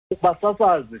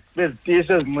basasazi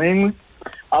bezitishe ezincinci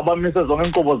abamise zonke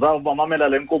inkqubo zabo bamamela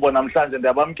le nkqubo namhlanje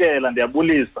ndiyabamkela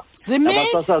ndiyabulisa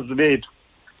abasasazi bethu.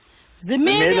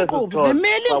 Zimile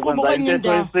inkqubo kwenye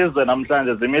indawo isizwe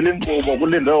namhlanje zimile inkqubo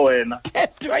kulindwe wena.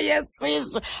 Thetho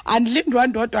yesizwe andilindwa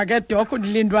ndodwa ke Doc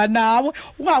ndilindwa nawe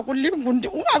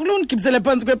ungakulungibisele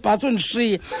phansi kwebhasi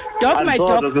undishiye. Doc my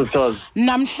Doc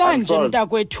namhlanje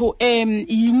mntakwethu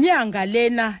yinyanga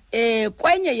lena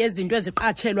kwenye yezinto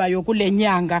eziqatshelwayo kule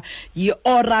nyanga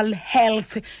yi-oral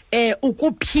health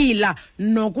ukuphila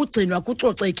nokugcinwa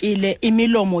kucocekile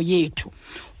imilomo yethu.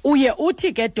 Uye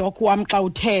uthi ke Doc wam xa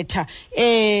uthetha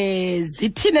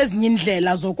zithini ezinye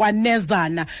indlela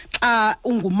zokwanezana xa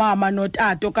ungumama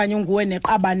notata okanye unguwe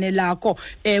neqabane lakho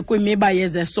kwimiba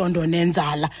yezesondo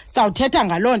nenzala. Sawuthetha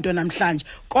ngaloo nto namhlanje.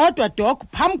 Kodwa Doc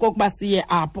phambi kokuba siye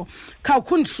apho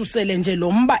khawukhundisusele nje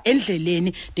lo mba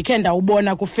endleleni ndikhe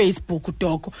ndawubona kuFacebook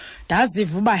Doc.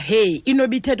 Ndaziva uba hey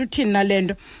inobithetha uthini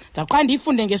nalento. Ndaqala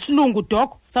ndiyifunde ngesilungu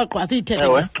Doc saqwa siyithethe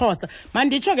ngesixhosa.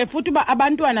 Manditsho ke futhi uba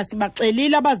abantwana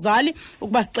sibacelile abazali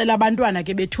ukuba sicela abantwana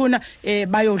ke bethuna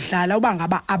bayodlala uba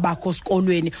ngaba abakho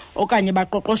sikolweni okanye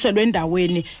baqoqoshelwe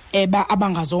endaweni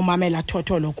abangazomamela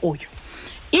thotholo kuyo.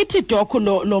 Ithi Doc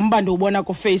lo mbando ubona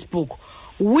kuFacebook,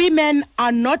 women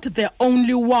are not the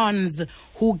only ones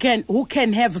who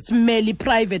can have smelly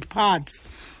private parts.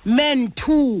 Men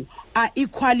too are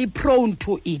equally prone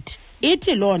to it.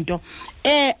 Ithi lonto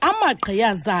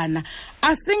amagqiyazana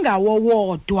asingawo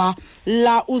wodwa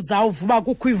la uzawuvuba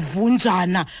kukho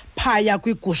ivunjana phaya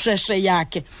kwigusheshe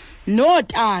yakhe.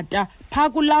 Notata pha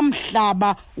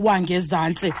kulamhlaba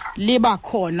wangezantsi liba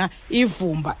khona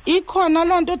ivumba. Ikhona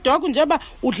lonto Doc njeba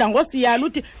udla ngosiyala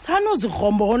uthi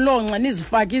sanozighombononca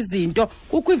nizifaka izinto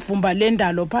kukho ivumba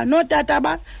lendalo pha.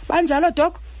 Notata banjalo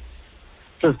Doc?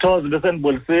 Sisithoze bese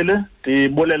ndibolisile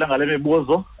ndibulela ngale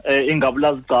mibuzo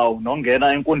ingabulazi cawu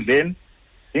nongena enkundleni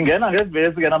ingena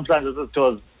ngevesi ke namhlanje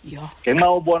sisithoze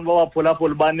ngenxa ubona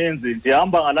babaphulaphula baninzi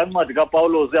ndihamba ngalancwadi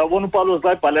kaPawulos uyabona uPawulos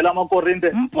ayibhalela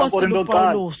amaKorinte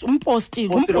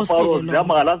umpostile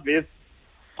ndihamba ngala vesi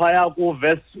phaya ku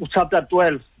verse chapter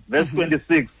 12 verse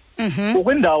 26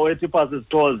 ukwindawo ethi phasi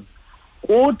sisithoze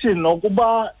kuthi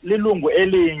nokuba lilungu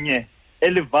elinye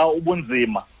eliva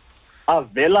ubunzima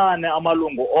avelane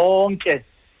amalungu onke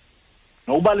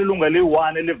nokuba lilungu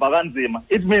eli-1 eliva kanzima.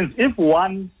 It means if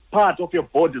one part of your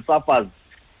body suffers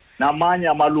namanye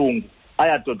amalungu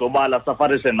ayadodobala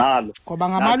safarishe nalo ngoba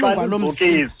ngamalungu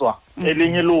alomzimba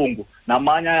elinye ilungu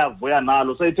namanye ayavuya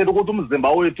nalo. So ithetha ukuthi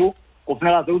umzimba wethu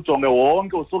kufuneka siwujonge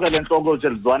wonke usukele entloko utshe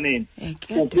elizwaneni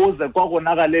ukuze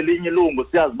kwakonakala elinye ilungu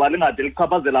siyazi uba lingade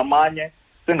lichaphazela amanye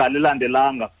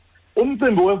singalilandelanga.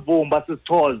 Umcimbi wevumba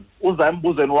sisithoze uza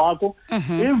embuzweni wakho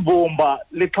ivumba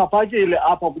lixhaphakile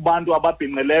apha kubantu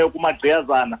ababhinqileyo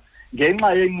kumagqiyazana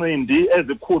ngenxa yencindi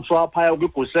ezikhutshwa phaya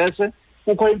kwigusheshe.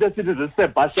 Kukho into esithi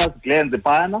zi-sebaceous glands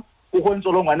phana, kukho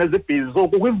intsholongwane ezibhizi. So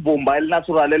kukho ivumba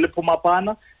elinatural eliphuma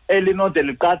phana elinode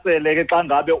liqatsele ke xa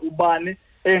ngabe ubani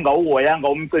engawuhoyanga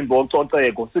umcimbi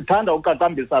wococeko. Sithanda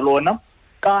uqaqambisa lona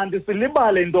kanti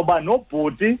silibale into yoba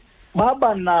nobhuti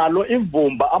baba nalo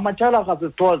ivumba, amatyhalarha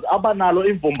sisithoze abanalo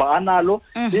ivumba analo,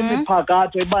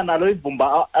 imiphakatho ibanalo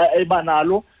ivumba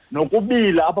ebanalo,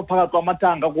 nokubila apha phakathi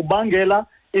kwamathanga kubangela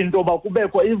into yoba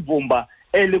kubekho ivumba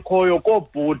elikhoyo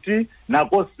koobhuti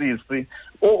nakoosisi.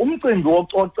 Umcimbi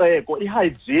wococeko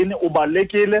i-hygiene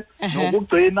ubalulekile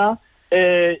nokugcina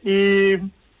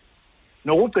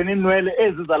iinwele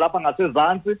eziza lapha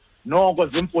ngasezantsi noko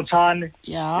zimfutshane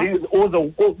uze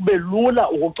kube lula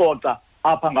ukucoca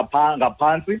apha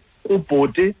ngaphantsi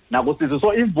kubhuti nakusisi.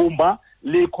 So ivumba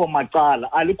likho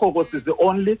macala, alikho kosisi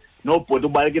only, nobhuti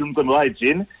ubalekile umcimbi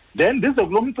wa-hygiene. Then ndize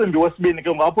kulo mcimbi wesibini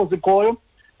ke ngapho sikhoyo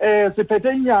siphethe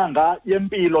inyanga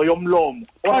yempilo yomlomo.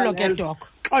 Xolo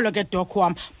ke Doc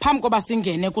wam phambi koba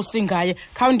singene kusingaye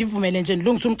khawundivumele nje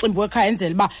ndilungise umcimbi wekhaya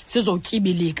enzela uba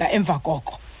sizotyibilika emva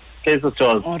koko.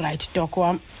 All right Doc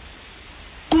wam.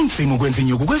 Kunzima ukwenza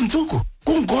inyuku kwezintsuku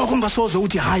kungoko ungasoze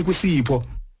uthi hayi kwisipho.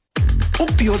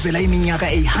 Ukubhiyozela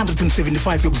iminyaka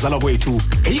 175 yokuzalwa kwethu,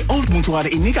 i-Old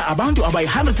Mutual inika abantu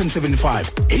abayi-175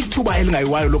 ithuba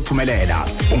elingayiwayo lokuphumelela.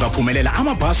 Ungaphumelela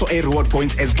amabhaso e-reward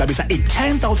points ezixabisa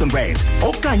i-10,000 rand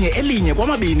okanye elinye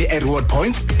kwamabini e-reward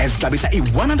points ezixabisa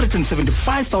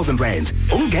i-175,000 rand.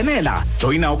 Ungenela,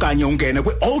 joyina okanye ungene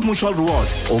kwi-Old Mutual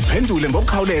Rewards uphendule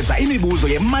ngokukhawuleza imibuzo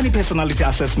ye-money personality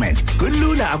assessment.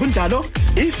 Kulula akunjalo?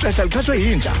 Ixesha likhashwe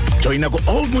yintsha. Joyina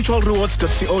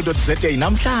ku-oldmutualrewards.co.za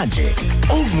namhlanje.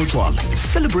 Old Mutual,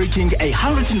 celebrating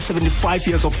 175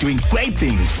 years of doing great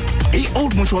things.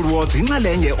 I-Old Mutual Rewards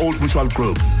inxalenye ye-Old Mutual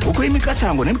Group. Kukho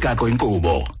imiqathango nemigaqo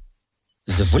inkqubo.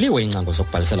 Zivuliwe incango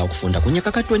zokubhalisela ukufunda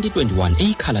kunyaka ka-2021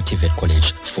 eIkhala TVET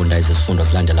College. Funda izifundo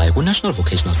zilandelayo ku-National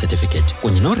Vocational Certificate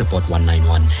kunye no-Report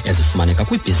 191 ezifumaneka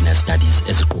kwi-Business Studies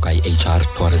eziquka i-HR,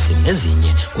 Tourism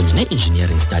nezinye kunye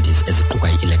ne-Engineering Studies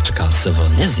eziquka i-Electrical, Civil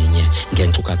nezinye.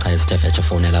 Ngeenkcukacha ezithe vetshe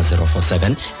fowunela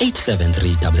 047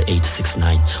 873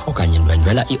 8869 okanye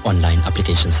ndwendwela i-online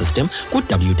application system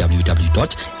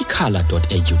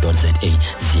ku-www.ikhala.edu.za.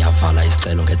 Ziyavala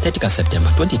izicelo nge-30 kaSeptemba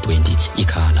 2020.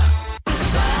 Ikhala.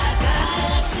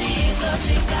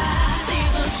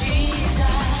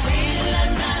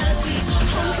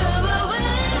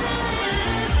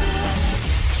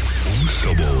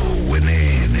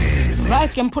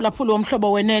 Right ke mphulaphula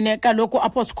womhlobo wenene kaloku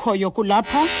apho sikhoyo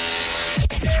kulapha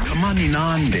Qhamani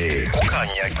Nande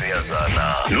ukhanya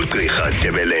gqiyazana noGqirha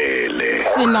Tebelele.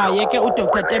 Sinaye ke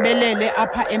uDr Tebelele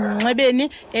apha emnxebeni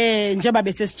njengoba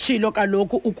besesitshilo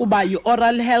kaloku ukuba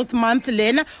yi-oral health month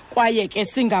lena kwaye ke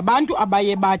singabantu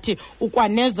abaye bathi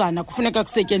ukwanezana kufuneka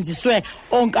kusetyenziswe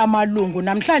onke amalungu.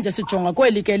 Namhlanje sijonga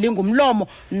kweli ke lingumlomo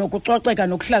nokucoceka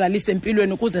nokuhlala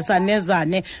lisempilweni ukuze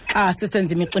sanezane xa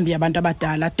sisenza imicimbi yabantu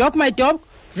abadala. Doc my doc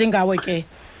zingawe ke.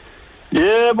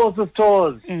 Yebo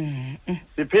sisithozi.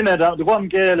 Ndiphinde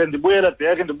ndikwamkele ndibuyele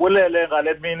back ndibulele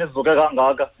ngale mini sizuke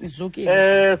kangaka.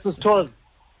 Sisithozi.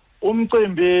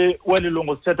 Umcimbi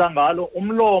welilungu sithetha ngalo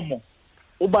umlomo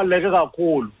ubaleke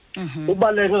kakhulu.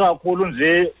 Ubaleke kakhulu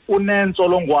nje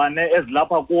unentsholongwane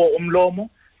ezilapha kuwo umlomo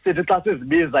sithi xa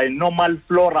sizibiza i-normal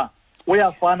flora.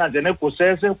 Uyafana nje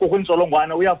negusheshe kukho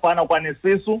intsholongwane uyafana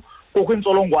kwanesisu kukho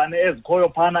intsholongwane ezikhoyo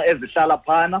phana ezihlala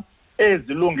phana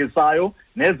ezilungisayo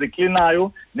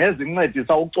neziklinayo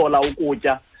nezincedisa ukucola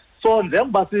ukutya. So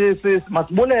njengoba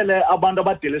masibulele abantu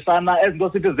abadilisana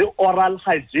ezinto sithi zi-oral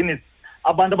hygienists,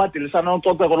 abantu abadilisana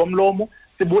nococeko lomlomo,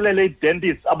 sibulele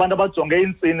i-dentist, abantu abajonge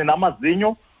intsini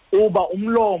namazinyo. Uba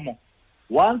umlomo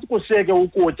once kushiyeke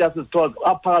ukutya sisithozi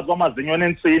aphakathi kwamazinyo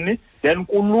nentsini, then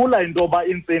kulula into yoba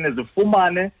intsini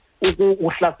zifumane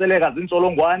uhlaseleka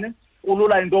zintsholongwane,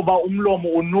 kulula into yoba umlomo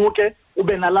unuke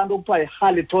ube nalaa nto kuthiwa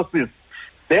yi-halitosis.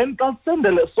 Then xa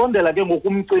sondela ke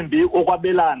ngokumcimbi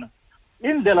okwabelana,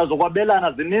 indlela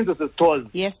zokwabelana zininzi sisithozi.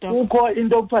 Yes, kukho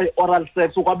into okuthiwa yi-oral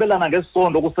sex, ukwabelana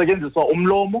ngesondo kusetyenziswa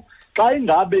umlomo. Xa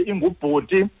ingabe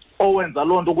ingubhuti owenza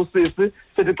loo nto kusisi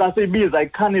sithi xa siyibiza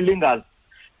i-cunnilingus.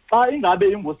 Xa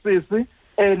ingabe ingusisi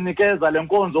enikeza le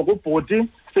nkonzo kubhuti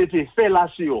sithi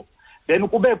fellatio. Then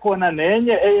kube khona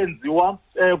nenye eyenziwa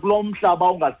kulo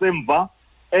mhlaba ungasemva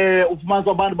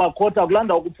ufumanisa abantu bakhotha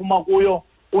kulanda ukuphuma kuyo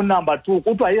unumber 2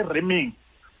 kuthiwa yi-rimming.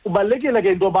 Kubalulekile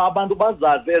ke into yoba abantu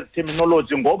bazazi ezi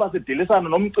terminology ngoba sidilisana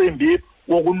nomcimbi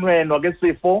wokunwenwa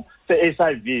kesifo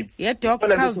se-HIV. Yeah, doc,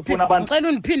 ngicela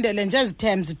undiphindele nje ezi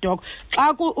terms doc.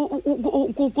 Xa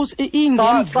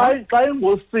xa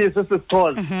ingusisi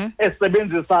sisithozi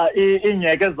esebenzisa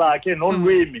iinyeke zakhe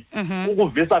nolwimi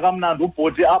ukuvisa kamnandi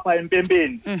ubhuti apha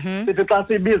empempeni, sithi xa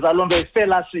siyibiza loo nto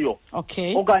yi-fellatio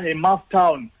okanye yi-muff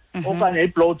town okanye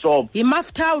yi-blow job.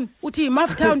 Yi-muff town? Uthi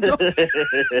yi-muff town doc?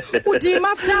 Uthi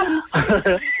yi-muff town?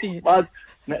 But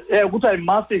kuthiwa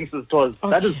yi-muffing sisithozi.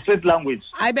 That is street language.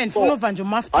 Hayi bendifuna uva nje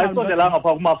u-muff town. Ayisondelanga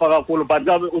phaa kumafa kakhulu but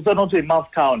usenothi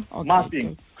yi-muff town,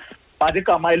 muffing. But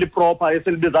igama eliproper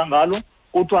esilibiza ngalo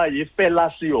kuthiwa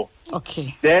yi-fellatio.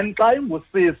 Then xa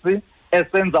ingusisi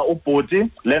esenza ubhuti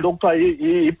le nto kuthiwa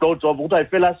yi-blow job kuthiwa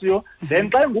yi-fellatio. Then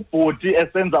xa ingubhuti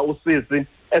esenza usisi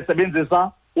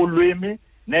esebenzisa ulwimi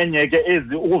nenyeke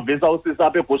ezi ukuvisa usisi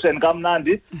apha egusheni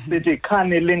kamnandi sithi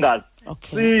cunnilingus.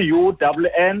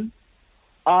 C-U-N-N-I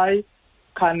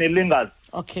cunnilingus.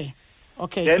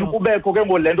 Then kubekho ke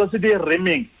ngole nto sithi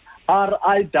rimming,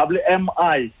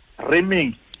 R-I-M-M-I,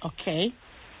 rimming.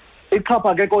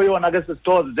 Ichapha ke koyona ke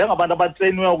sisithozi njengabantu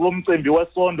abatreyiniweyo kulo mcimbi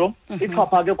wesondo,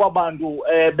 ichapha ke kwabantu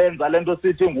benza le nto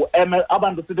sithi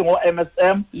abantu sithi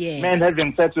ngo-MSM, men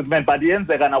having sex with men, but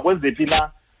yenzeka nakweziphi na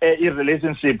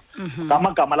i-relationship.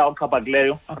 Ngamagama lawo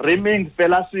axhaphakileyo, rimming,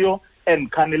 fellatio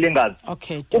and cunnilingus.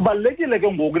 Kubalulekile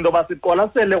ke ngoku into yoba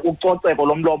siqwalasele ucoceko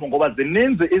lomlomo ngoba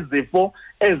zininzi izifo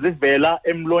ezivela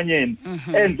emlonyeni.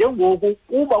 And ke ngoku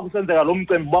kuba kusenzeka lo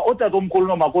mcimbi uba ootatomkhulu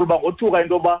noomakhulu bangothuka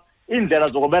into yoba iindlela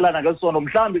zokwabelana ngesondo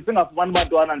mhlawumbi singafumani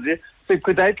bantwana nje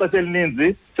sichitha ixesha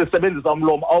elininzi sisebenzisa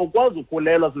umlomo, awukwazi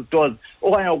ukhulelwa sisithozi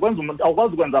okanye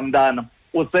awukwazi ukwenza mntana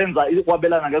usenza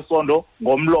ukwabelana ngesondo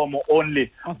ngomlomo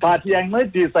only. But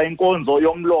iyancedisa inkonzo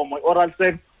yomlomo, oral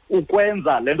sex,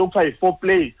 ukwenza le nto kuthiwa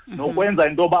yi-foreplay nokwenza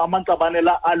into yoba amaqabane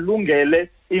la alungele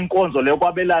inkonzo leyo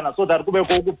kwabelana so that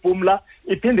kubekho ukuphumla.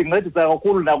 Iphinde incedisa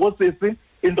kakhulu nakosisi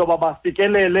into yoba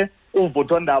bafikelele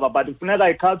uvuthondaba, but kufuneka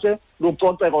ikhatshwe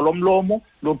lucoceko lomlomo,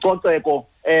 lucoceko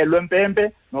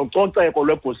lwempempe, nococeko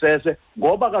lwebhusese,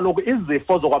 ngoba kaloku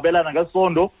izifo zokwabelana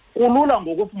ngesondo kulula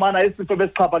ngokufumana isifo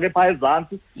besixhaphake phaa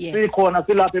ezantsi, sikhona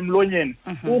silapha emlonyeni.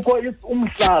 Kukho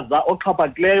umhlaza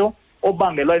oxhaphakileyo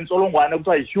obangelwa intsholongwane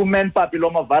kuthiwa yi-human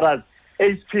papilloma virus,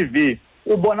 HPV.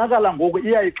 Ubonakala ngoku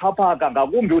iyayixhaphaka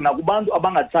ngakumbi nakubantu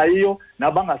abangatshayiyo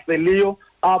nabangaseliyo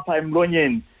apha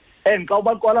emlonyeni. And xa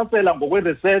ubaqwalasela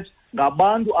ngokwe-research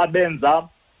ngabantu abenza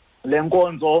le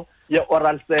nkonzo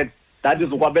ye-oral sex, that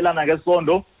is ukwabelana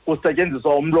ngesondo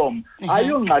kusetyenziswa umlomo.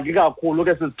 Ayongxaki kakhulu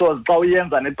ke sisithozi xa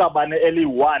uyenza neqabane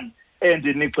eli-1 and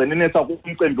nigxininisa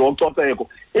kumcimbi wococeko.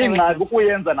 Ingxaki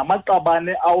kuyenza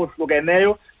namaqabane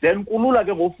awahlukeneyo, then kulula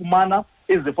ke ngofumana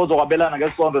izifo zokwabelana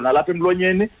ngesondo nalapha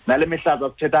emlonyeni nale mihlaza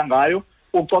sithetha ngayo.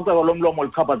 Ucoceko lomlomo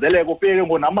lichaphazeleka, ufike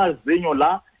ngonamazinyo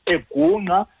la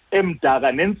egungqa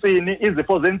emdaka nentsini,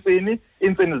 izifo zentsini,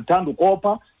 intsini zithanda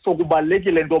ukopha. So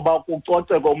kubalulekile into yoba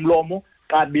kucoceko umlomo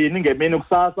kabini ngemini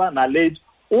kusasa na late.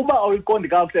 Uba awuyiqondi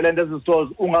kakuhle le nto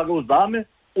ezisithozi, ungake uzame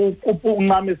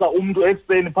uncamisa umntu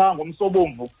ekuseni phaa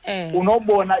ngomsobomvu,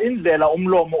 unobona indlela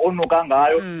umlomo onuka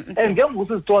ngayo. And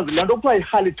ngengusi isithozi le nto kuthiwa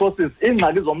yi-halitosis,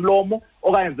 iingxaki zomlomo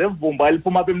okanye zevumba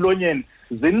eliphuma apha emlonyeni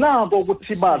zinako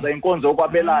ukuthibaza inkonzo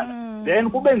yokwabelana. Then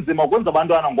kube nzima ukwenza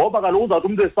abantwana, ngoba kaloku uzawuthi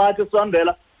umntu esathi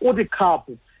esandela uthi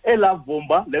khaphu elaa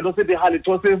vumba, le nto sithi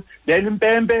halitosis, then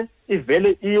impempe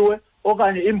ivele iwe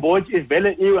okanye imbotyi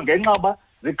ivele iwe ngenxaba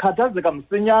zikhathazeka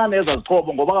msinyane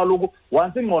ezazixhobo, ngoba kaloku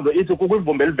once ingqondo ithi kukho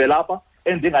ivumba elivela apha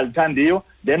endingalithandiyo,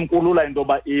 then kulula into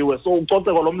yoba iwe. So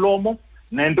ucoceko lomlomo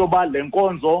nento yoba le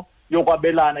nkonzo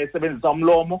yokwabelana isebenzisa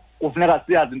umlomo kufuneka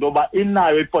siyazi into yoba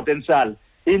inayo ipotential,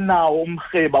 inawo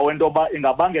umrheba wento yoba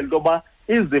ingabangela into yoba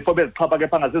izifo bezixhaphake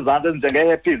phaa ngasezantsi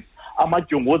ezinjenge-herpes,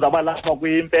 amadyunguza abalapha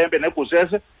kwimpempe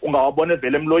nebhusheshe ungawabona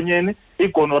evela emlonyeni,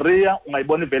 igonorrhea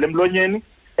ungayibona ivela emlonyeni,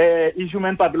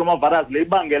 i-human papilloma virus le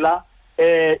ibangela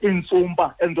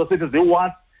iintsumpa ezinto sithi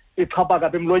zii-warts ixhaphaka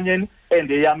apha emlonyeni, and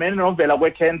yamene novela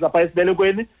kwe-cancer phaa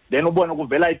esibelekweni, then ubone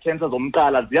kuvela ii-cancer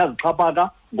zomqala ziyazixhaphaka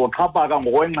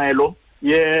ngokwengxelo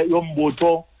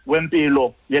yombutho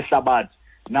wempilo yehlabathi.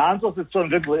 Nantso sisitsho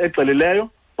nje egxilileyo,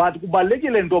 but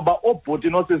kubalulekile into yoba oobhuti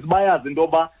noosisi bayazi into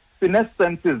yoba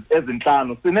sine-senses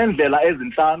ezintlanu, sineendlela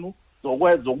ezintlanu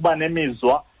zokuba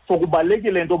nemizwa. So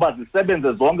kubalulekile into yoba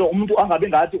zisebenze zonke, umntu angabi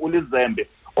ngathi ulizembe,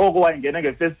 oko wayengene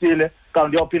ngefestile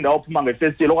kanti uyawuphinde ayophuma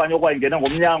ngefestile, okanye oko wayengene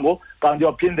ngomnyango kanti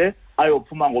uyaphinde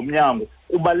ayophuma ngomnyango.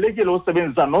 Kubalulekile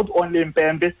usebenzisa not only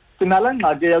impempe, sinalaa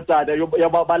ngxaki yotata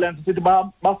yababalento sithi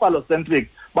ba-phallocentric,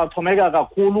 baxhomeka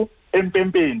kakhulu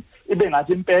empempeni, ibe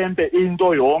ngathi impempe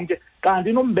into yonke, kanti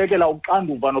inombekela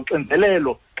uxanduva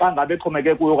noxinzelelo xa ngabe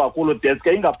exhomeke kuyo kakhulu,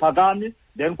 deske ingaphakami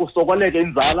then kusokoleke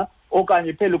inzala okanye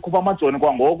iphele ikhupha amajoni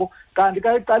kwangoko. Kanti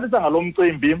xa iqalisa ngalo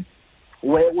mcimbi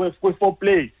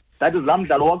we-foreplay, that is laa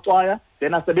mdlalo wacwaya,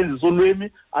 then asebenzise ulwimi,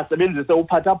 asebenzise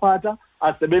uphathaphatha,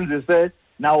 asebenzise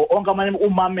nawo onke amanye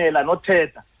umamela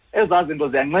nothetha. Ezaa zinto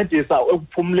ziyancedisa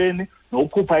ekuphumleni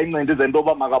nokukhupha incindi zento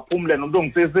yoba makaphumle nomntu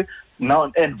ongisisi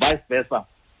and vice versa.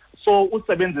 So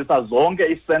usebenzisa zonke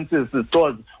ii-senses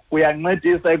stores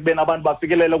kuyancedisa ekubeni abantu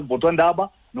bafikelele kuvuthondaba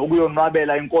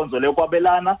nokuyonwabela inkonzo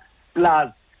leyokwabelana, plus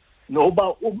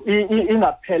noba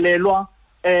ingaphelelwa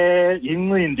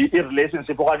yincindi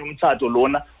i-relationship okanye umtshato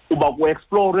lona, uba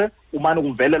ku-explore umane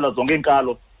kuvelela zonke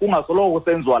iinkalo, kungasoloko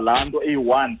kusenziwa laa nto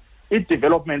eyi-one.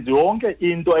 I-development yonke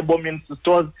into ebomini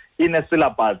stores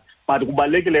ine-syllabus, but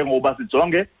kubalulekile ngoba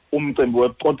sijonge umcimbi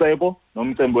wecoceko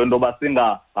nomcimbi wento yoba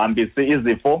singahambisi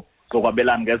izifo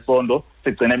zokwabelana ngesondo,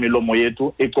 sigcine imilomo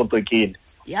yethu icocekile.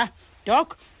 Yeah,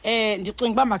 Doc,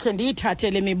 ndicinga uba makhe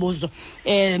ndiyithathe le mibuzo.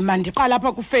 Mandiqala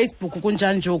apha kuFacebook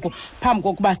kunjanjoku phambi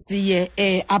kokuba siye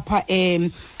apha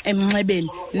emnxebeni.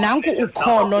 Nanku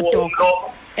ukholo Doc.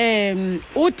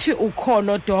 Uthi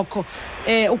ukholo Doc,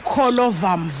 ukholo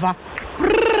Vamva.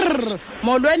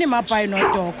 Molweni mabhayi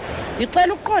noDoc.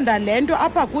 Ndicela uqonda lento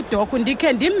apha kuDoc,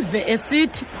 ndikhe ndimve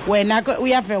esithi wena ke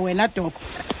uyave wena Doc,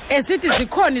 esithi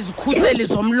zikhona izikhuseli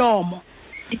zomlomo.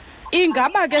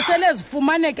 Ingaba ke sele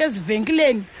zifumaneke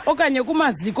ezivenkileni okanye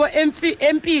kumaziko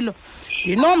empilo?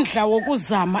 Ndinomdla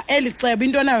wokuzama elicebo,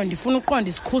 into nayo ndifuna uqonda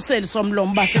isikhuseli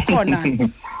somlomo basekhona.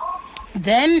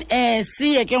 Then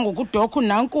siye ke ngokuDoc,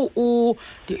 nanku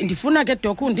ndifuna ke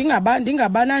Doc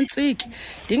ndingabanantsiki,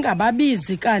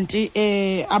 ndingababizi kanti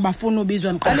abafuna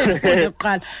ubizwa, ndiqale ndifunde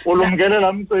kuqala. Ulumkele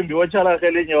laa mcimbi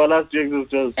wotshalarhelinye walast week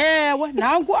sisters. Ewe,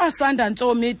 nanku Asanda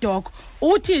Ntsomi Doc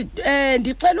uthi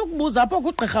ndicela ukubuza apho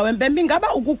kugqirha wempempe,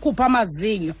 ingaba ukukhupha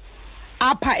amazinyo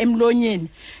apha emlonyeni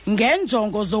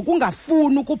ngenjongo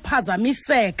zokungafuni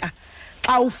ukuphazamiseka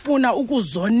xa ufuna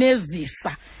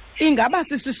ukuzonezisa, ingaba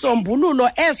sisisombululo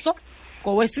eso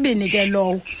ngowesibini ke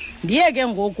lowo ndiye ke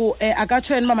ngoku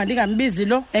akatshweni mama ndingambizi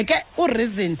lo ke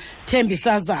ureason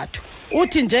Thembisa Zathu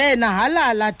uthi nje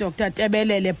nahalala Dr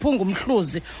Tebelele phunga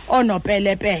umhluzi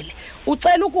onopelepele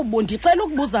ndicela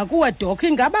ukubuza kuwe doc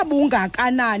ingaba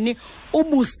bungakanani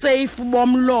ubusafe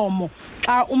bomlomo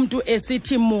xa umuntu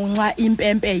esithi munca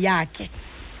impempe yakhe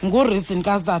ngureason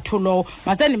kaZathu lo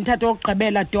masendimthatha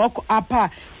okugqibela doc apha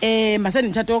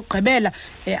masendimthatha okugqibela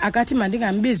akathi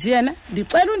mandingambizi yena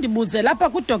ndicela undibuze lapha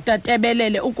kuDr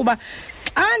Tebelele ukuba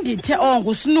xa ndithe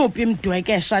nguSnoopy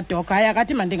Mdwekesha doc hayi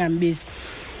akathi mandingambizi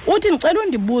uthi ndicela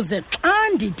undibuze xa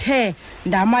ndithe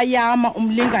ndamayama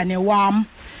umlingane wam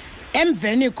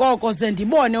emveni koko ze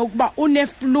ndibone ukuba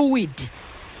unefluid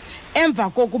emva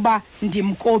kokuba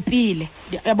ndimkopile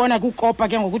yabona kukopa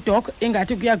ke ngokudoc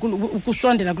ingathi kuya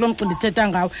kusondela kulomcimbi sithetha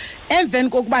ngawo emveni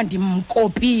kokuba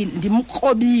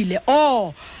ndimkrobile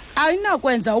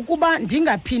ayinakwenza ukuba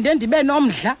ndingaphinde ndibe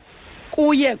nomdla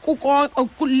kuye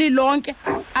lilonke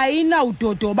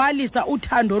ayinawudodobalisa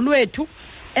uthando lwethu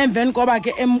emveni koba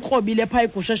ke emkrobile pha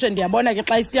igusheshe ndiyabona ke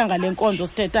xa isiya ngale nkonzo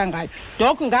sithetha ngayo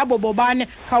doc ngabo bobane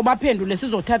khawubaphendule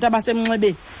sizothatha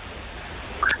abasemnxebeni.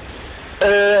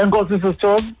 Enkosi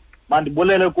sisithozi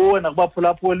mandibulele kuwe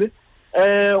nakubaphulaphuli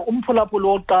umphulaphuli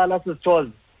wokuqala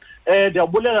sisithozi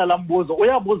ndiyabulela lambuzo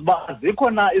uyabuza uba azikho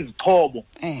na izixhobo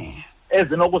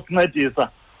ezinokusincedisa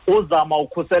uzama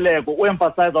ukhuseleko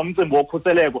uemphasize umcimbi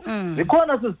wokhuseleko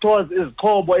zikhona sisithozi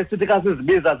izixhobo esithi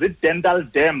kasizibiza zi-dental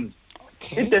dams.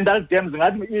 I-dental dams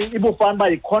ngathi ibufana uba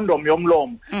yicondom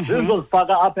yomlomo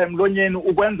zizozifaka apha emlonyeni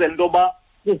ukwenzela into yoba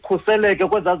ukhuseleke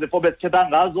kwezaa zifo besithetha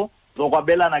ngazo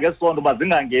zokwabelana ngesondo uba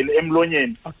zingangeni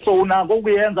emlonyeni. So unako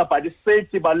ukuyenza but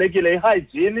i-safety ibalulekile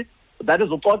i-hygiene that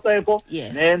is ucoceko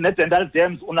ne-dental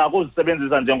dams unako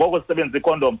uzisebenzisa njengoko sisebenzisa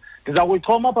icondom. Ndiza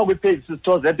kuyixhoma apha kwipage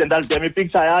sisithoze i-dental dam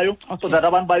ipicture yayo so that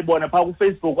abantu bayibone phaa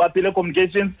kuFacebook aphile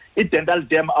communications i-dental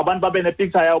dam abantu babe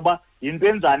nepicture yayo uba yinto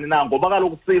enjani na ngoba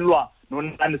kaloku silwa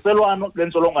nonaniselwano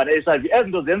lwentsholongwane ye-HIV ezi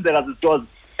zinto ziyenzeka sisithoze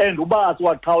and uba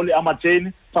asiwaqhawuli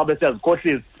amajeni sawube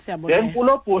siyazikhohlisa. Then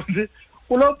kulo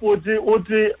bhuti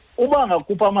uthi uba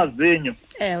ngakhupha amazinyo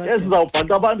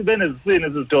ezizawubhaqa abantu benezisini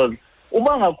sisithoze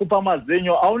uba ngakhupha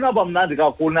amazinyo awunaba mnandi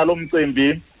kakhulu nalo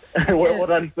mcimbi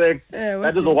we-oral sex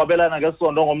that izokwabelana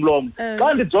ngesondo ngomlomo.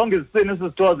 Xa ndijonga izisini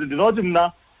sisithoze ndinothi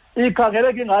mna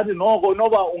ikhangeleka ingathi noko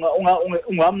noba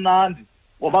ungamnandi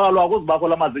ngoba kaloku akuzibakho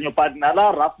la mazinyo but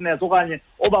nala roughness okanye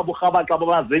oba burhabaxa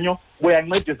bamazinyo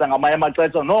buyancedisa ngamanye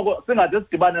amaxesha noko singade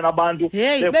sidibane nabantu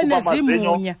bekhupha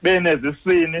amazinyo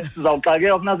benezisini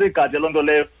sizawuxakeka funa siyigade loo nto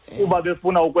leyo kuba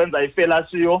befuna ukwenza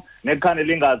ifelashiyo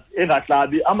nekhanela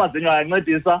engahlabi. Amazinyo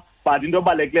ayancedisa but into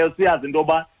ebalulekileyo siyazi into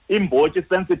yoba imbotyi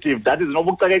sensitive that is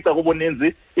inobucekeceka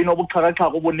obuninzi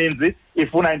inobuxhakaxhaka obuninzi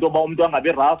ifuna into yoba umntu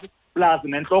angabi rough plus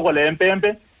nentloko le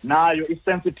empempe nayo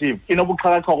isensitive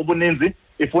inobuxhakaxhaka obuninzi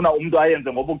ifuna umuntu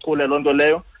ayenze ngobuchule loo nto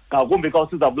leyo ngakumbi xa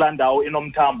usiza kulaa ndawo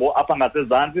inomthambo apha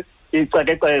ngasezantsi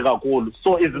icekeceke kakhulu.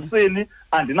 So izisini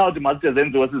andinawuthi mazide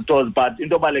zenziwe sisithozi but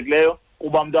into ebalulekileyo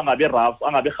kuba umuntu angabi rough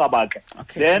angabi rhabaxa.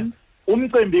 Then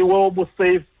umcimbi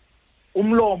wobusafe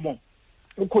umlomo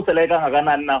ukhuseleka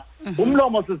kangakanani na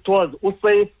umlomo sisithozi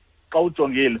usafe xa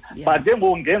ujongile but ke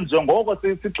ngoku njengoko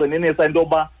sigxininisa into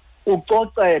yoba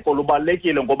ucoceko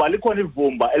lubalulekile ngoba likhona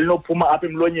ivumba elinophuma apha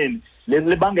emlonyeni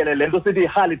libangele lento sithi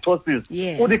halitosis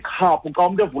uthi khaphu xa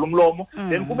umuntu evula umlomo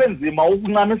then kube nzima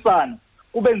ukuncamisana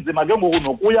kube nzima ke ngoku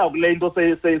nokuya kule into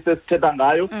sesithetha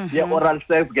ngayo ye-oral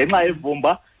sex ngenxa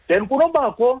yevumba. Then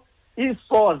kunobakho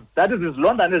ii-sores that is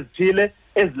izilondane ezithile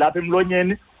ezilapha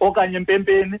emlonyeni okanye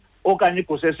empempeni okanye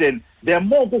igushesheni. The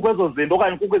more kukwezo zinto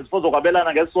okanye kukho izifo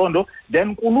zokwabelana ngesondo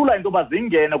then kulula into yoba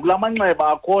zingene kula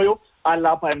manxeba akhoyo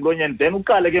alapha emlonyeni then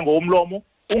uqale ke ngomlomo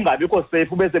ungabikho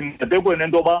safe ube semngciphekweni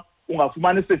into yoba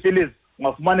ungafumana i-syphilis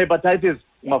ungafumana hepatitis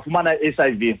ungafumana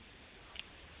i-HIV.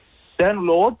 Then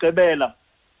lo wogqibela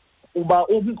uba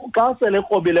xa sele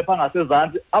ekrobile phaa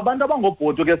ngasezantsi abantu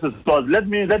abangobhoti ke sisithozi let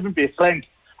me be frank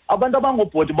abantu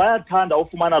abangobhoti bayathanda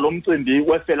ufumana lo mcimbi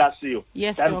wefelashiyo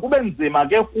then kube nzima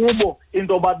ke kubo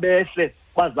into yoba behle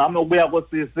bazame ukuya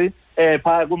koosisi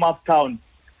phaa kwi-Maftown.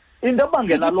 Into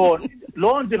ebangela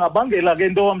loo nto ingabangela ke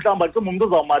into mhlawumbi acimba umuntu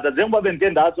uzawumata njengoba bendike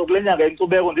ndatsho kule nyanga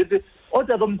yenkcubeko ndithi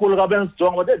ootatomkhulu ka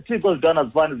benisijonga bathi Thixo zidana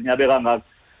zifane zinyabe kangaka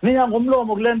niya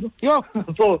ngomlomo kule nto.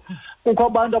 So kukho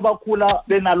abantu abakhula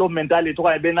benalo mentality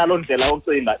okanye benalo ndlela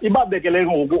yokucinga ibabekele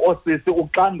ngoku oosisi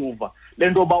uxanduva le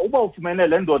nto yoba uba ufumene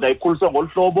le ndoda ikhuliswe ngolu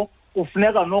hlobo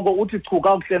kufuneka noko uthi chu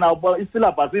kakuhle na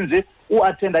isilabhasi nje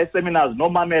uattenda ii-seminars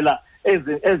nomamela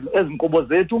ezi nkqubo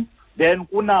zethu then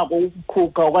kunako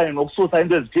ukukhuka okanye nokususa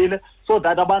into ezithile so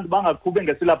that abantu bangaqhubi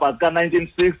ngesyllabus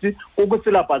ka-1960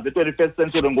 ukwisyllabus ye-21st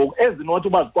century ngoku ezinothi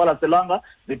uba ziqwalaselanga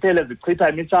ziphele zichitha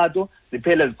imitshato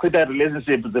ziphele zichitha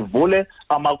i-relationship zivule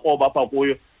amakroba apha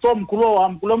kuyo. So mkhulu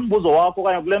wam kulo mbuzo wakho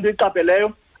okanye kule nto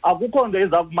iqapheleyo akukho nto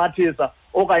iza kumathisa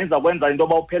okanye iza kwenza into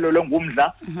yoba uphelelwe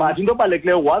ngumdla but into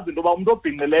ebalulekileyo wazi into yoba umntu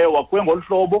obhinqileyo wakhuwe ngolu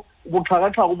hlobo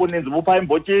ubuxhakaxhaka ubuninzi bupha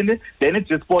embotshini then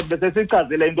i-G-spot bese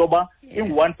sichazile into yoba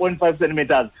ingu-1.5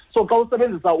 centimeters. So xa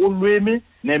usebenzisa ulwimi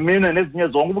neminwe nezinye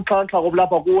zonke ubuxhakaxhaka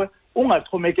obulapha kuwe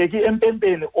ungaxhomekeki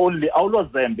empempeni only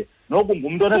awulozembe noku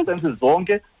ngumntu onesensi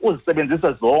zonke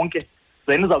uzisebenzise zonke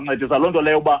then izawuncedisa loo nto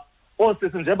leyo uba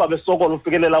oosisi njengoba besokola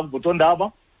ufikelela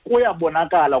kuvuthondaba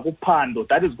kuyabonakala kuphando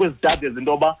that is kwizi-studies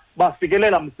into yoba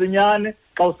bafikelela msinyane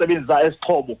xa usebenzisa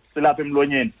esixhobo silapha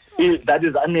emlonyeni that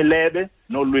is amilebe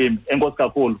nolwimi. Enkosi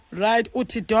kakhulu. Right,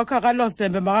 uthi Doc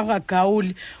akalozembe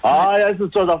makangagawuli. Hayi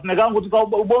asisithoza funekanga ukuthi xa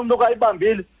ubona into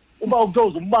kayibambile uba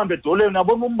ukuthoza umbambe edolweni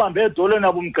yabona umbambe edolweni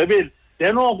yabo umgqibile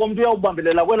then oko umuntu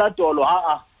uyawubambelela kwelaa dolo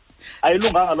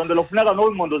ayilunganga loo nto lofuneka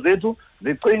noingqondo zethu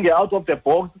zicinge out of the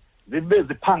box zibe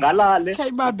ziphangalale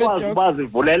uba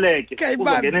zivuleleke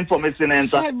kuzongena information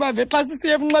entsha. Hayibabe xa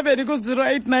sisiye emnxebeni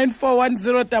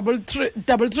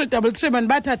ku-0894103333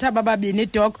 manibathatha aba babini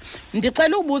Doc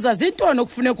ndicela ubuza zintoni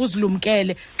okufuneka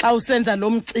uzilumkele xa usenza lo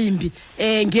mcimbi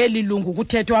ngeli lungu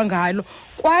kuthethwa ngalo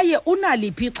kwaye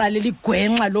unaliphi icala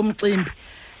ligwenxa lo mcimbi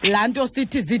laa nto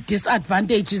sithi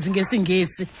zii-disadvantages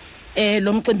ngesingesi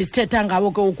lo mcimbi sithetha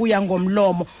ngawo ke ukuya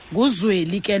ngomlomo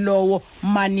nguzweli ke lowo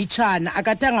manitshana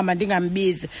akathanga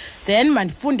mandingambizi then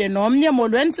mandifunde nomnye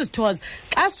molweni sisithoza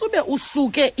xa sube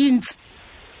usuke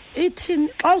ithini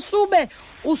xa sube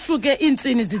usuke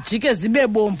intsini zijike zibe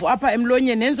bomvu apha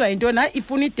emlonyeni enziwa into na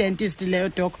ifuna i-dentist leyo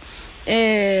Doc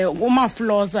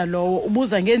umafloza lowo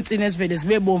ubuza ngeentsini ezivele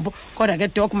zibe bomvu kodwa ke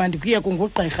Doc mandikuye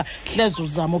kungugqirha hleze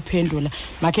uzama uphendula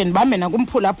makhe ndibambe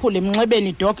nakumphulaphula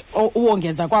emnxebeni Doc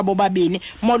uwongeza kwabo babini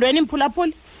molweni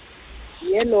mphulaphuli.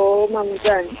 Hello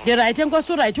mamntwana. Right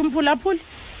enkosi right umphulaphuli.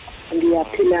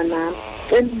 Ndiyaphila nami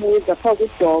endibuza phaa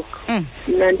kuDoc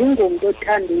mna ndingumntu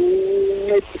othanda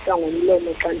uncedisa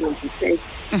ngomlomo xa ndenziseke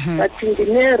but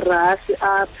ndinerasi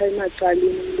apha emacaleni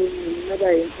emlonyeni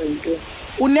noba yenza into.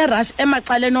 Unerush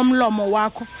emacaleni omlomo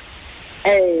wakho?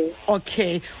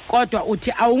 Okay kodwa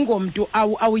uthi awungomntu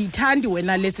awuyithandi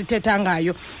wena lesithetha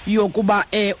ngayo yokuba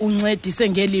uncedise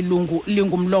ngeli lungu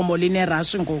lingumlomo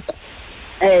linerush ngoku?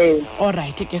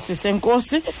 Alright ke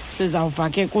sisenkosi sizawuva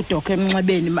ke kuDoc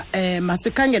emnxebeni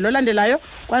masikhangele olandelayo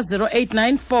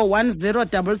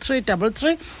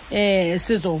kwa-0894103333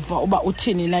 sizova uba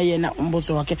uthini na yena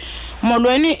umbuzo wakhe.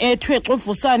 Molweni Thwexa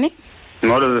uvusani?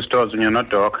 Molo zisithoza unye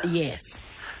noDoc. Yes.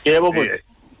 Yebo bo.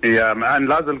 Yeah,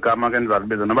 andilazi ligama ke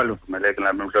ndizalibiza noba livumeleke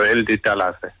lami mhlo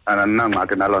eliditalase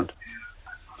ananangxaki naloo nto.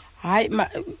 Hayi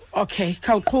okay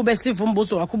khawuqhube siva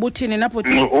umbuzo wakho ubuthini napho.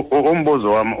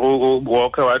 Umbuzo wami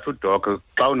wokhe wathi uDoc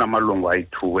xa unamalungu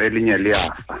ayi-2 elinye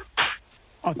liyafa.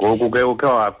 Ngoku ke ukhe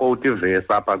waqota ivesi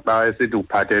apha xa esithi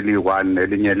uphathe eli-1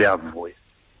 nelinye liyavuya.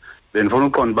 Bendifuna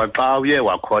uqonda uba xa uye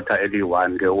wakhotha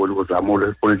eli-1 ke uzama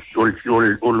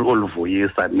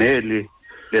ulivuyisa neli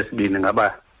lesibini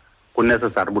ngaba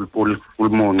kunesessary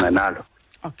ulimunce nalo.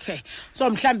 Okay so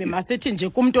mhlambe masithi nje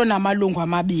kumuntu onamalungu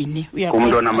amabini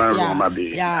umuntu onamalungu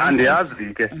amabini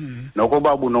andiyazi ke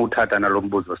nokuba ubunowuthatha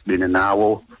nalombuzo sibini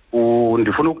nawo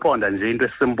ndifuna ukuqonda nje into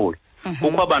esimple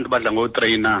kukho abantu badla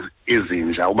ngotrainer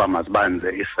izinja uba mazibanze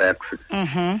isex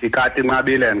ikati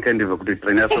inqabile ndikhe ndive ukuthi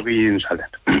itrainer sokuyinja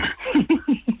lento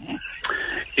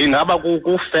ingaba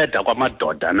kufeda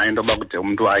kwamadoda na into yoba kude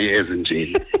umuntu aye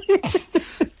ezinjeni.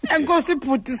 Enkosi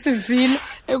bhuti sivile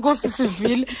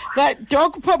right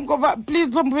Doc phambi koba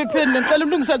please phambi kwephendle ngicela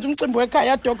ulungisa nje umcimbi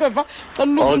wekhaya Doc eva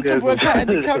cela ulungisa umcimbi wekhaya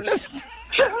ndikhawuleza.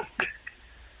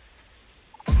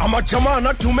 Amajamana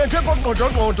adume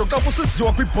njengoqondo xa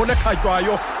kusiziwa kwibhola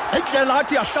ekhatywayo indlela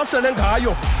athi ahlasele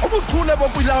ngayo ubuchule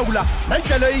bokulawula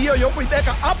nendlela eyiyo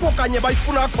yokuyibeka apho kanye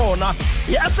bayifuna khona.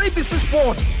 I-SABC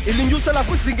Sport ilinyusela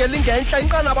kwizinga elingenhla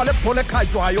inqanaba lebhola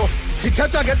ekhatywayo.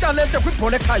 Sithetha ngetalente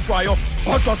kwibhola ekhatywayo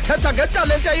kodwa sithetha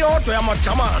ngetalente eyodwa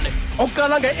yamajamane.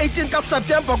 Okuqala nge-18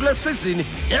 kaSeptemba kule sizini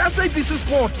i-SABC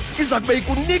Sport iza kube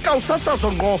ikunika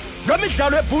usasazo ngqo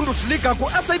lwemidlalo yeBundesliga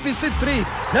ku-SABC 3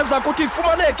 neza kuthi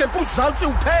ifumaneke kumzantsi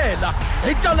uphela.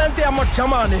 Italente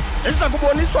yamajamane iza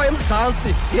kuboniswa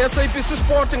emzantsi. I-SABC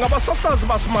Sport ngabasasazi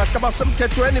basimahla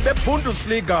basemthethweni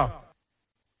beBundesliga.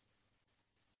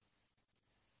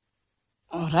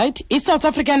 Alright, i-South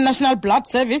African National Blood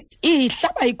Service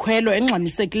ihlaba ikhwelo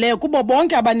engxamisekileyo kubo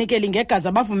bonke abanikeli ngegazi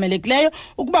abavumelekileyo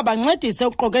ukuba bancedise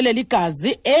ukuqokelela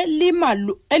igazi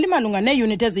elimalunga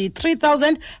neeyunithi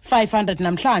eziyi-3,500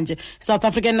 namhlanje. South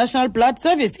African National Blood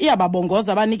Service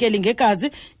iyababongoza abanikeli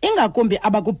ngegazi ingakumbi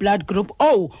abaku-blood group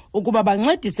O ukuba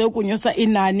bancedise ukunyusa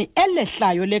inani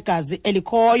elehlayo legazi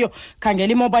elikhoyo.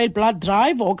 Khangela i-mobile blood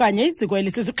drive okanye iziko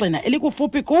elisisigxina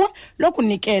elikufuphi kuwe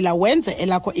lokunikela wenze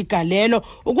elakho igalelo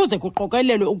ukuze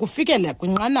kuqokelelwe ukufikelela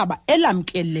kwinqanaba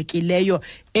elamkelekileyo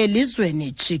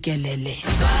elizweni jikelele.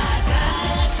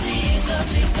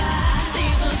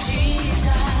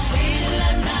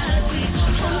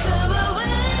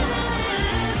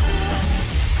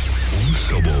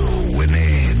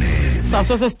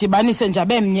 Saso sesidibanise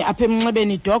njabe mnye apha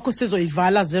emnxebeni Doc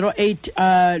sizoyivala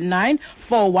 089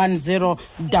 410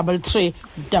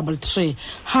 3333.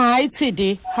 Hi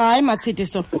Tidi, hi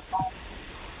Matsidiso.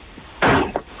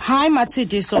 Hi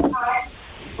Matsidiso.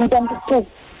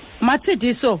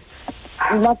 Matsidiso.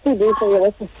 Matsidiso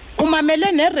yes.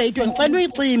 Umamele ne-radio ngicela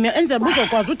uyicime enzele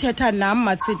uzokwazi uthetha nami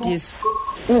Matsidiso.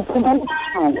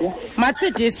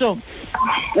 Matsidiso.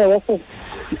 Yes.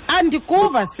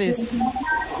 Andikuva sis.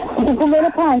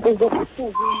 Ndikumele phansi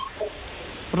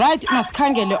Right,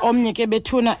 masikhangele omnye ke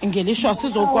bethuna ngelishwa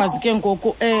sizokwazi ke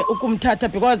ngoku ukumthatha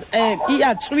because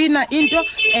iyatswina into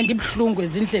andibhlungu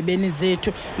ezindlebeni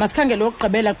zethu. Masikhangele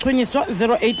okugqibela chunyiswa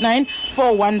 089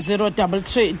 410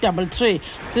 3333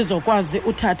 sizokwazi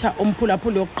uthatha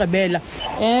umphulaphuli okugqibela.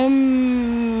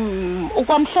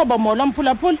 Ukwamhlobo mola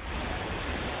umphulaphuli.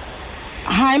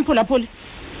 Hayi mphulaphuli.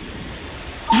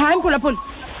 Hayi mphulaphuli.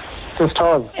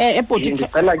 Sisithoza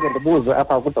ngicela ke ndibuze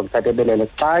apha kuDr Tebelele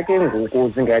xa ke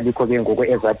ngoku zingabikho ke ngoku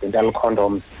eza-dental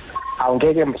condoms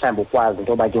awungeke mhlawumbe ukwazi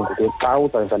into yoba ke ngoku xa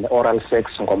uzwenza ne-oral sex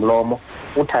ngomlomo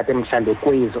uthathe mhlawumbe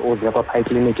kwezi ozingekho phaa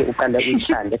ekliniki uqale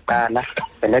uyihlambe kuqala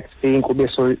the next thing ube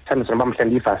sothambisa noba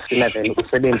mhlawumbe ivasile then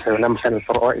usebenzise yona mhlawumbe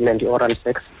for i-oral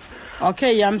sex.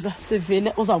 Okay Yamza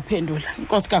sivile uzawuphendula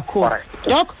inkosi kakhulu.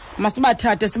 Doc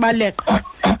masibathathe sibaleqe.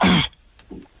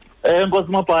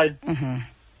 Inkosi Mabhayi.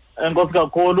 Enkosi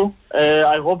kakhulu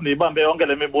I hope niyibambe yonke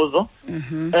le mibuzo.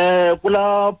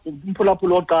 Kula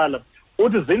mphulaphula oqala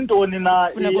uthi zintoni na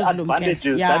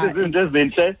i-advantages that is izinto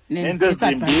ezinhle nento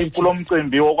ezimbi kulo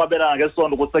mcimbi wokwabelana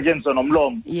ngesondo kusetyenziswa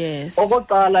nomlomo. Yes.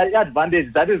 Okokuqala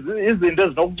i-advantage that is izinto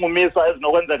ezinokuncumisa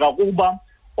ezinokwenzeka kuba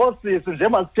osisi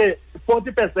njengoba sithe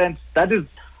 40% that is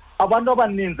abantu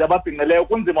abaninzi ababhinqileyo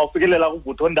kunzima ufikelela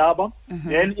kuvuthondaba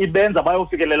then ibenza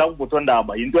bayofikelela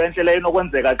kuvuthondaba into enhle leyo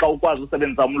inokwenzeka xa ukwazi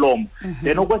usebenzisa umlomo.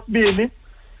 Then okwesibini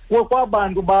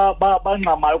kwabantu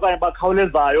bangxamayo okanye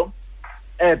bakhawulezayo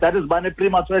that is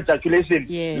bane-premature ejaculation.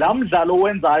 Laa mdlalo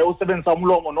wenzayo usebenzisa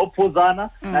umlomo nophuzana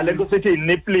nale nto sithi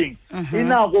yi-nippling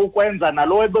inako ukwenza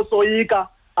nalo ebesoyika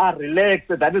relax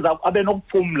that is abe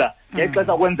nokuphumla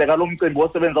ngexesha kwenzeka lo mcimbi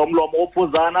wosebenzisa umlomo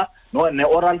ophuzana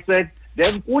ne-oral sex.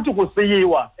 Then kuthi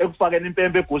kusiyiwa ekufakeni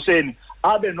impempe egusheni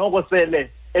abe noko sele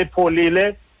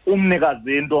epholile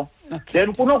umnikazi into.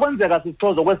 Then kunokwenzeka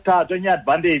sisithozo kwesithathu enye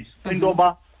advantage into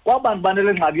yoba kwabantu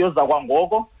banele ngxaki yoza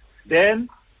kwangoko then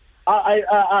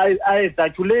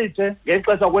ayejaculate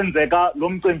ngexesha kwenzeka lo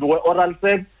mcimbi we-oral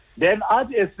sex then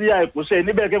athi esiya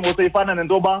egusheni ibe ke ngoseyifana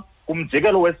nento yoba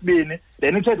kumjikelo wesibini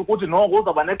then ithetha ukuthi noko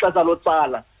uzawuba nexesha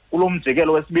lotsala kulo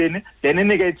mjikelo wesibini then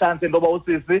inike ichance into yoba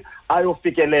usisi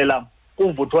ayofikelela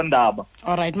kuvuthondaba.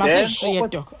 Alright, masishiye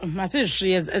Doc.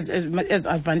 Masishiye as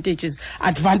advantages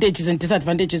and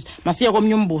disadvantages. Masiye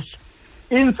komnye umbuso.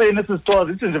 Insini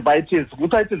sisithoza i-gingivitis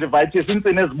kuthiwa i-gingivitis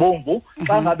insini ezibomvu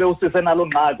xa ngabe usise nalo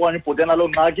ngxaki okanye ibhute nalo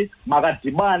ngxaki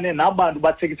makadibane nabantu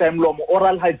batshekisha imlomo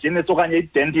oral hygienist okanye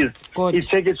i-dentist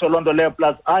itshekishe loo nto leyo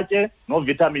plus atye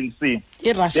no-vitamin C.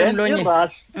 Irash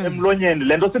emlonyeni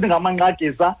le nto sithi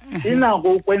ngamanqagisa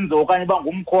inako ukwenziwa okanye uba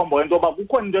ngumkhombo wento yoba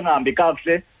kukhona into engahambi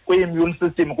kakuhle kwi-immune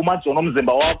system kumajoni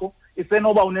omzimba wakho.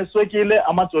 Isenoba uneswekile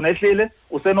amajoni ehlile,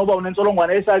 usenoba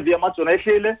unentsholongwane ye-HIV amajoni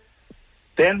ehlile,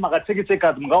 then makatshekishe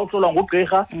igazi mngawuhlolwa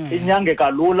ngugqirha inyange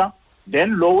kalula. Then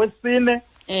lo wesine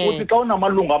uthi xa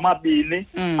unamalungu amabini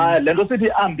le nto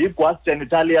sithi ambiguous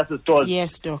genitalia sisithoza.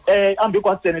 Yes Doc.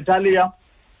 Ambiguous genitalia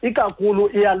ikakhulu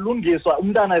iyalungiswa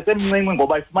umntana esemncinci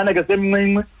ngoba ifumaneke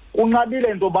semncinci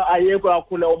kunqabile into yoba ayekwe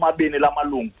akhule omabini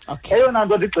lamalungu. Eyona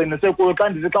nto ndigxinise kuyo xa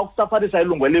ndithi xa kusafarisha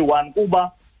ilungu eli-1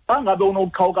 kuba xa ngabe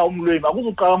unokuqhawuka umlwimi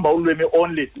akuzuqhamba ulwimi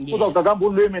only uzawuqhamba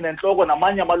ulwimi nentloko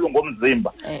namanye amalungu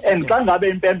omzimba. And xa ngabe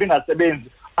impempe ingasebenzi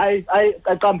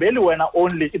ayiqambeli wena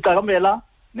only iqambela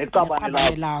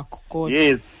neqabane lakho.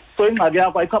 Yes, so ingxaki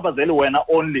yakho ayichaphazeli wena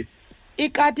only.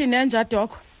 Ikati nenja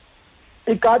Doc.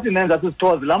 ikati nenza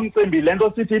sisithozi la mcimbi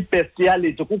lento sithi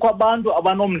bestiality kukho abantu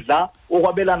abanomdla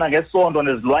okwabelana ngesondo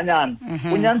nezilwanyana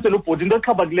unyanisela ubhuti into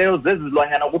exhaphakileyo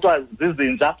zezilwanyana kuthiwa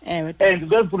zizinja and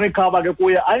bezifuna ikhaba ke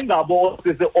kuye ayingabo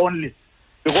sisi only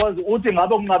because uthi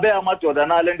ngabe kungabe amadoda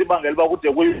nale nto ibangela uba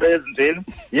kude kuyiwe ezinjeni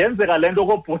yenzeka lento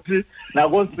kobhuti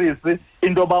nakosisi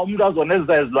into ba umuntu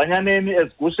azonezisa ezilwanyaneni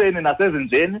ezigusheni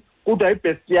nasezinjeni kudwa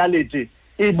ibestiality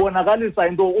ibonakalisa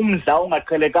into umdla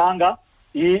ongaqhelekanga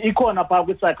ikhona phaa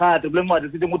kwi-psychiatry kule ncwadi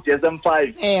sithi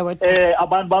ngu-DSM-5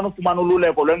 abantu banofumana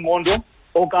ululeko lwengqondo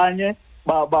okanye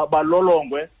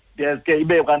balolongwe deske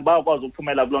ibe kanti bayakwazi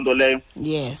ukuphumela kuloo nto leyo.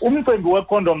 Yes. Umcimbi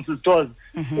we-condom sisters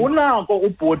unako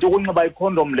ubhuti ukunxiba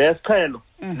ikhondom le siqhelo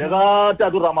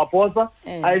lekatata uRamaphosa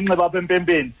ayinxiba apha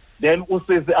empempeni then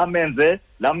usisi amenze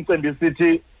laa mcimbi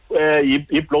sithi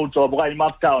yi-blow job okanye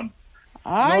i-markdown.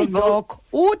 Hayi dok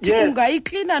uthi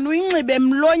ungayiklina nuyinxibe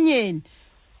emlonyeni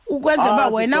ukwenzela uba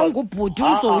wena ungubhuti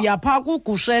uzowuya phaa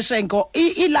kugusheshe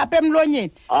ilapha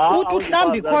emlonyeni uthi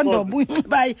uhlamba ikhondom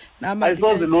uyinxibayo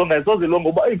ayisozilunga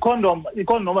ngoba ikhondom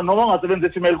noma ungasebenzisa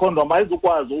i-female condom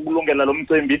ayizukwazi ukulungela lo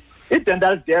mcimbi.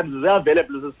 I-dental dams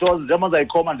zi-available zistores njengoba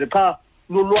zayikhoma nje qha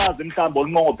lulwazi mhlawumbi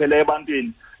olunqongopheleyo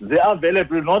ebantwini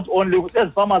zi-available not only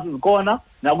ezifamasi zikhona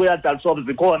nakuya-adult shops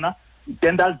zikhona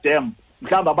dental dam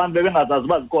mhlawumbi abantu bebengazazi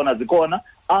uba zikhona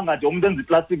angade umuntu enza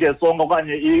iplastiki yesongo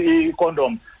okanye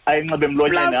ikhondom ayinxibe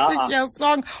emlonyeni. Plastic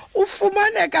yesongo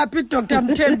ufumaneka phi Dr.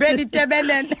 Mthembeni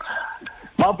Tebelele?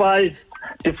 Mabayi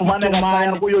ifumaneka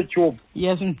phaya ku-YouTube.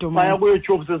 Yes Mntumane. Phaya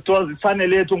ku-YouTube sisithola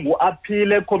ichannel yethu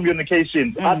ngu-Aphile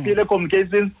Communications. Aphile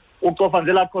Communications ucofa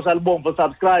nje laqhosha libomvu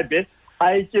subscribe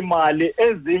ayityi imali.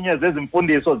 Ezinye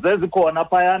zezimfundiso zezikhona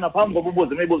phayana phambi kokuba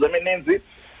ubuze imibuzo emininzi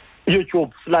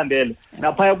YouTube silandele.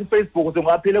 Naphaya ku-Facebook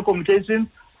singu-Aphile Communications.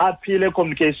 Aphile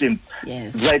Communications.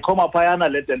 Yes. Zayikhoma phayana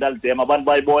le dental dam abantu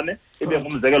bayibone ibe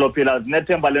ngumzekelo phila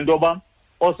zinethemba lento ba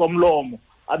osomlomo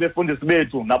abefundisi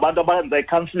bethu nabantu abenza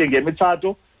i-counseling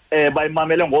ngemithatho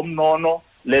bayimamele ngomnono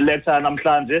le lecture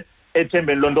namhlanje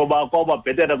ethembeni lonto ba kwaba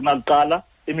bhetele kunakuqala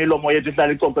imilomo yethu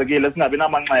ihlala icocekile singabi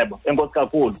namanxeba. Enkosi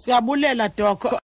kakhulu. Siyabulela Dok.